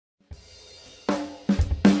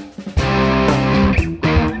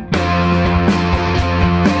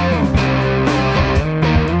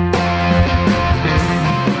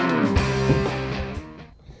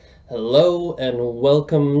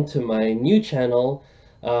welcome to my new channel.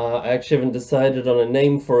 I actually haven't decided on a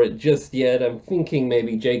name for it just yet. I'm thinking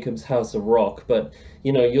maybe Jacob's House of Rock, but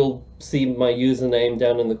you know, you'll see my username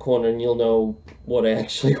down in the corner and you'll know what I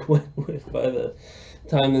actually went with by the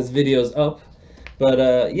time this video's up.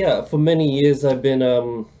 But yeah, for many years I've been,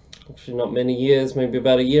 actually not many years, maybe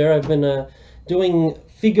about a year, I've been doing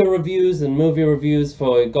figure reviews and movie reviews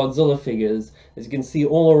for Godzilla figures, as you can see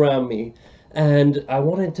all around me. And I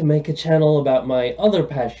wanted to make a channel about my other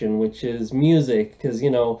passion, which is music, because you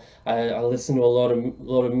know I listen to a lot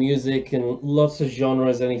of music and lots of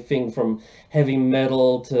genres, anything from heavy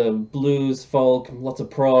metal to blues, folk, lots of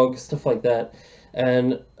prog, stuff like that.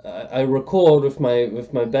 And I record with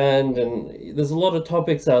my band, and there's a lot of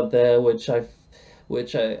topics out there which I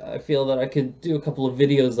feel that I could do a couple of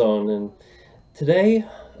videos on. And today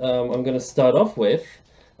I'm going to start off with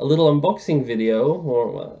a little unboxing video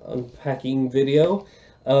or unpacking video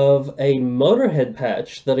of a Motorhead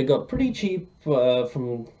patch that I got pretty cheap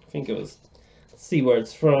from, I think it was, let's see where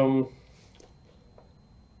it's from,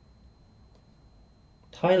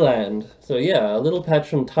 Thailand. So yeah, a little patch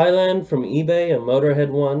from Thailand, from eBay, a Motorhead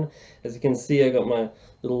one. As you can see, I got my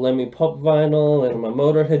little Lemmy Pop vinyl and my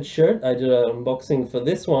Motorhead shirt. I did an unboxing for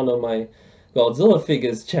this one on my Godzilla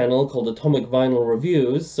figures channel called Atomic Vinyl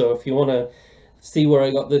Reviews. So if you want to see where I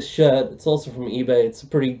got this shirt, it's also from eBay. It's a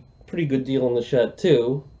pretty good deal on the shirt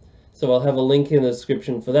too. So I'll have a link in the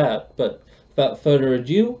description for that. But without further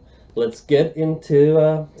ado, let's get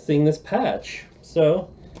into seeing this patch. So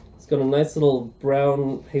it's got a nice little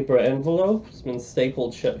brown paper envelope. It's been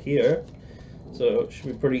stapled shut here, so it should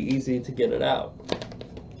be pretty easy to get it out.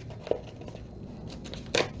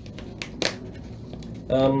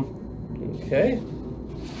 Okay,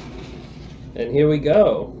 and here we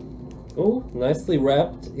go. Oh, nicely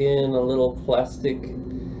wrapped in a little plastic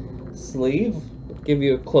sleeve. Give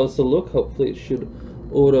you a closer look. Hopefully it should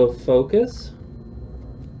autofocus.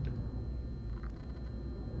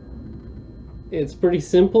 It's pretty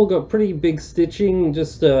simple, got pretty big stitching,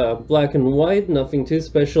 just black and white, nothing too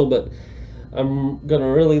special, but I'm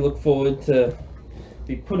gonna really look forward to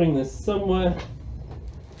be putting this somewhere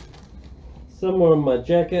in my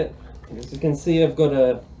jacket. As you can see, I've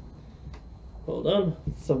got hold on,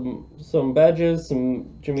 some badges, some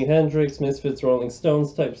Jimi Hendrix, Misfits, Rolling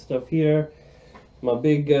Stones type stuff here. My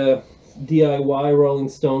big DIY Rolling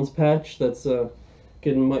Stones patch. That's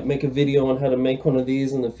might make a video on how to make one of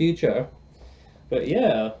these in the future. But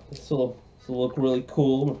yeah, this will look really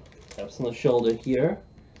cool. Taps on the shoulder here.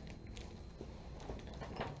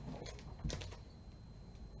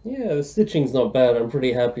 Yeah, the stitching's not bad. I'm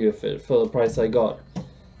pretty happy with it for the price I got.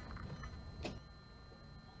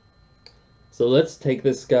 So let's take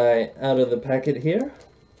this guy out of the packet here.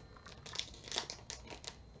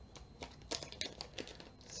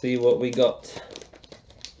 See what we got.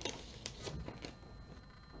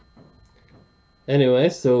 Anyway,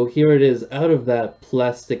 so here it is out of that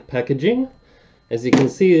plastic packaging. As you can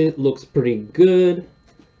see, it looks pretty good.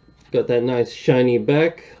 Got that nice shiny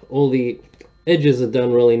back. All the edges are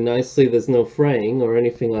done really nicely. There's no fraying or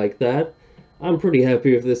anything like that. I'm pretty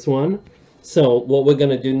happy with this one. So what we're going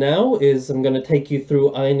to do now is I'm going to take you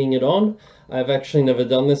through ironing it on. I've actually never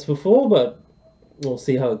done this before, but we'll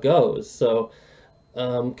see how it goes. So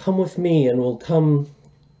come with me and we'll come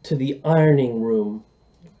to the ironing room.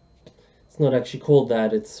 It's not actually called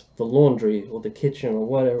that, it's the laundry or the kitchen or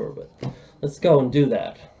whatever, but let's go and do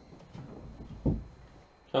that.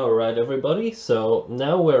 Alright everybody, so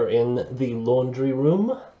now we're in the laundry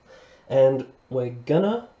room and we're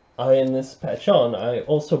gonna iron this patch on. I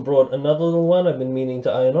also brought another little one I've been meaning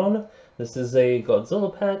to iron on. This is a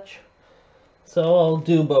Godzilla patch, so I'll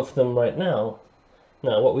do both of them right now.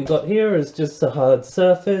 Now what we got here is just a hard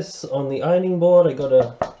surface on the ironing board. I got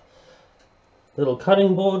a little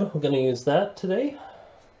cutting board. We're going to use that today.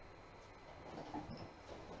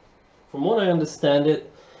 From what I understand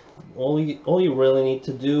it, all you really need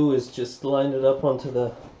to do is just line it up onto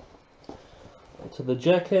the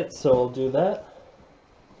jacket, so I'll do that.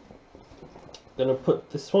 I'm going to put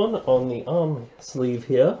this one on the arm sleeve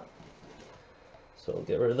here, so I'll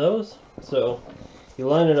get rid of those. So you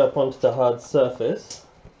line it up onto the hard surface.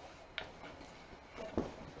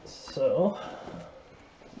 So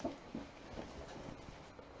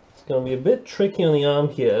it's going to be a bit tricky on the arm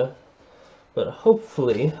here, but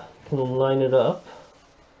hopefully I can line it up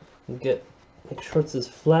and make sure it's as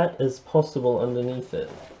flat as possible underneath it.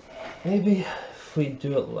 Maybe if we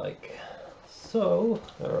do it like so.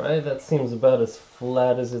 Alright, that seems about as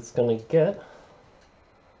flat as it's going to get.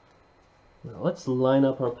 Now let's line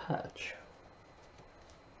up our patch.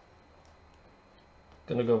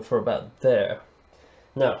 Gonna go for about there.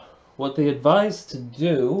 Now, what they advise to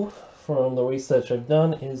do from the research I've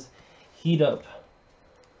done is heat up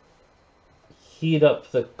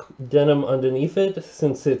the denim underneath it,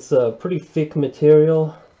 since it's a pretty thick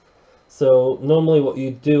material. So normally what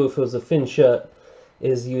you'd do if it was a thin shirt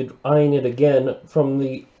is you'd iron it again from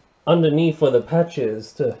the underneath where the patch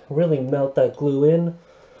is to really melt that glue in.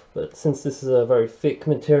 But since this is a very thick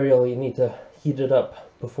material, you need to heat it up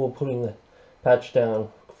before putting the patch down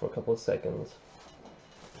for a couple of seconds.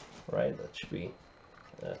 Right,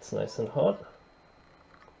 that's nice and hot.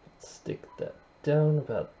 Stick that down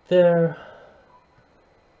about there.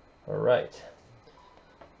 Alright,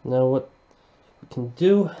 now what we can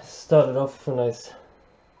do is start it off with a nice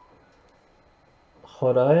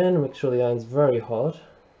hot iron. Make sure the iron's very hot,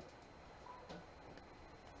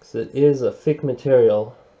 because it is a thick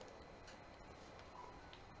material.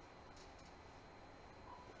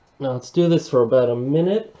 Now let's do this for about a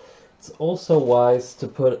minute. It's also wise to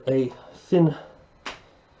put a thin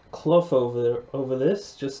cloth over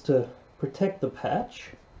this just to protect the patch.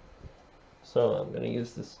 So I'm going to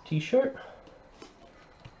use this t-shirt.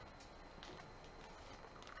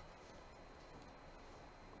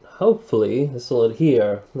 Hopefully this will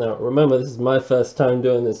adhere. Now remember, this is my first time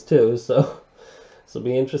doing this too, so this will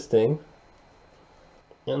be interesting.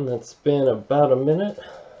 And that's been about a minute.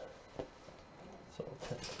 So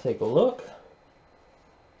take a look.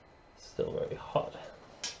 Still very hot,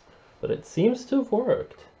 but it seems to have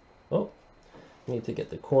worked. Oh, need to get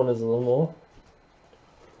the corners a little more.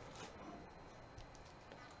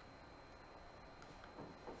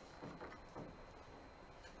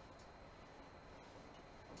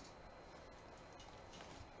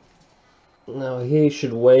 Now here you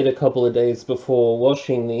should wait a couple of days before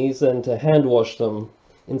washing these, and to hand wash them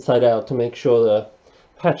inside out to make sure the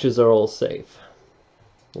patches are all safe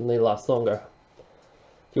and they last longer.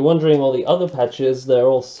 If you're wondering, all the other patches, they're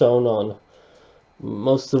all sewn on.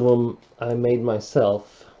 Most of them I made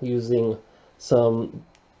myself using some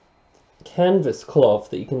canvas cloth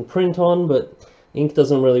that you can print on, but ink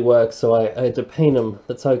doesn't really work, so I had to paint them.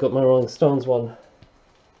 That's how I got my Rolling Stones one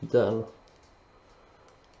done.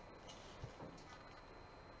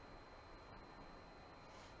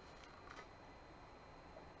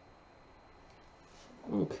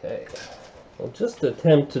 Okay, I'll just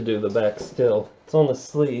attempt to do the back still. It's on the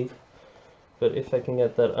sleeve, but if I can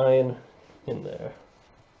get that iron in there.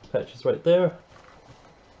 Patch is right there.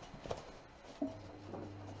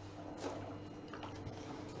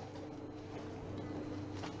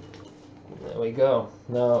 There we go.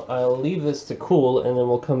 Now I'll leave this to cool, and then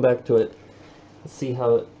we'll come back to it and see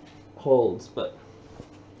how it holds. But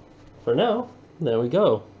for now, there we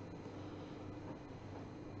go.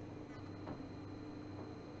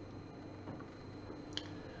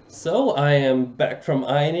 So I am back from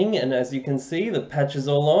ironing, and as you can see, the patch is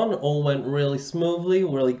all on. All went really smoothly,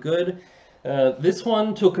 really good. This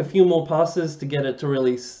one took a few more passes to get it to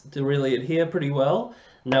really adhere pretty well.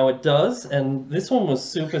 Now it does, and this one was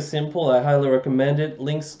super simple. I highly recommend it.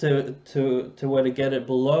 Links to where to get it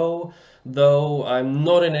below. Though I'm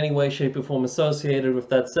not in any way, shape, or form associated with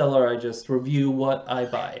that seller. I just review what I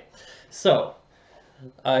buy. So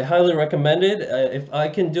I highly recommend it. If I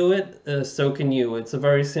can do it, so can you. It's a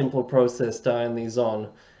very simple process to iron these on.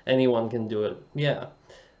 Anyone can do it. Yeah.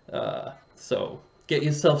 So get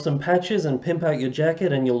yourself some patches and pimp out your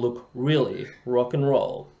jacket, and you'll look really rock and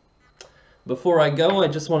roll. Before I go, I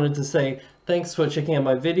just wanted to say thanks for checking out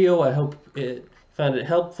my video. I hope you found it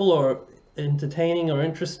helpful or entertaining or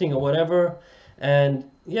interesting or whatever. And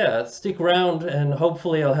yeah, stick around, and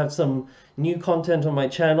hopefully I'll have some new content on my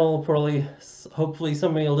channel. Hopefully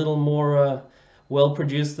something a little more well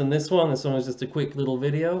produced than this one. This one was just a quick little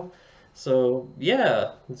video. So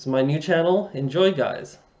yeah, it's my new channel. Enjoy,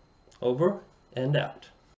 guys. Over and out.